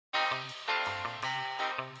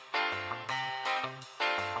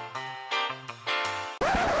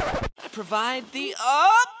provide the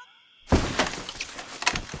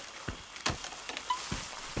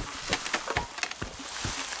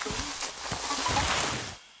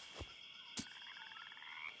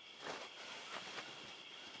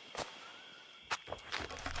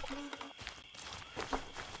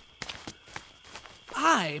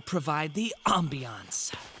I provide the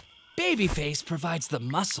ambiance. Babyface provides the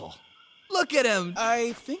muscle. Look at him!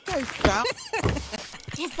 I think I found...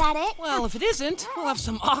 Is that it? Well, if it isn't, we'll have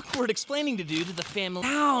some awkward explaining to do to the family.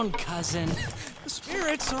 Down, cousin. The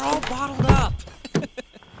spirits are all bottled up.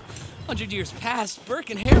 100 years past, Burke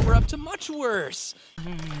and Hare were up to much worse.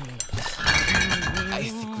 I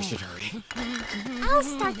think we should hurry. I'll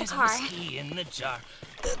start the There's car. whiskey in the jar.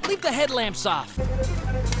 Leave the headlamps off.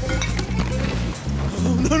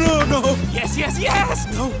 Oh, no! Yes, yes, yes!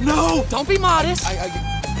 No! Don't be modest. I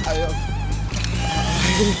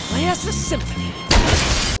Play us a symphony.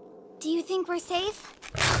 Do you think we're safe?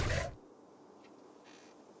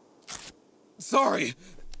 Sorry.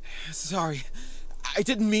 I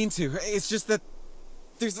didn't mean to. It's just that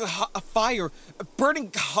there's a fire, a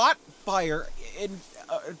burning hot fire in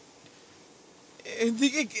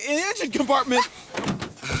the engine compartment.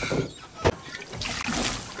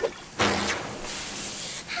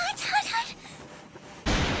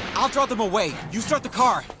 I'll draw them away. You start the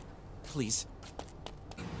car, please.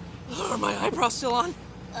 Are my eyebrows still on?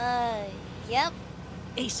 Yep.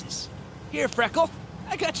 Aces. Here, Freckle.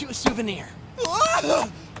 I got you a souvenir.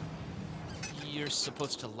 You're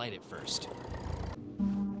supposed to light it first.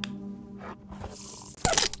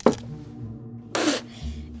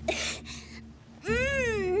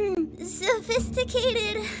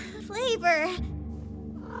 Sophisticated flavor.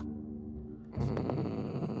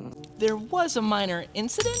 There was a minor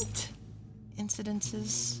incident?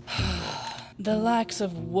 Incidences? The likes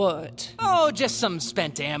of what? Oh, just some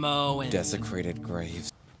spent ammo and... Desecrated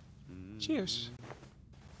graves. Cheers.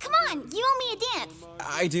 Come on, you owe me a dance.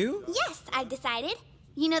 I do? Yes, I've decided.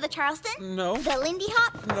 You know the Charleston? No. The Lindy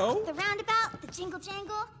Hop? No. The Roundabout? The Jingle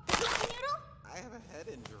Jangle? The Pizza Noodle? I have a head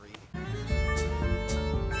injury.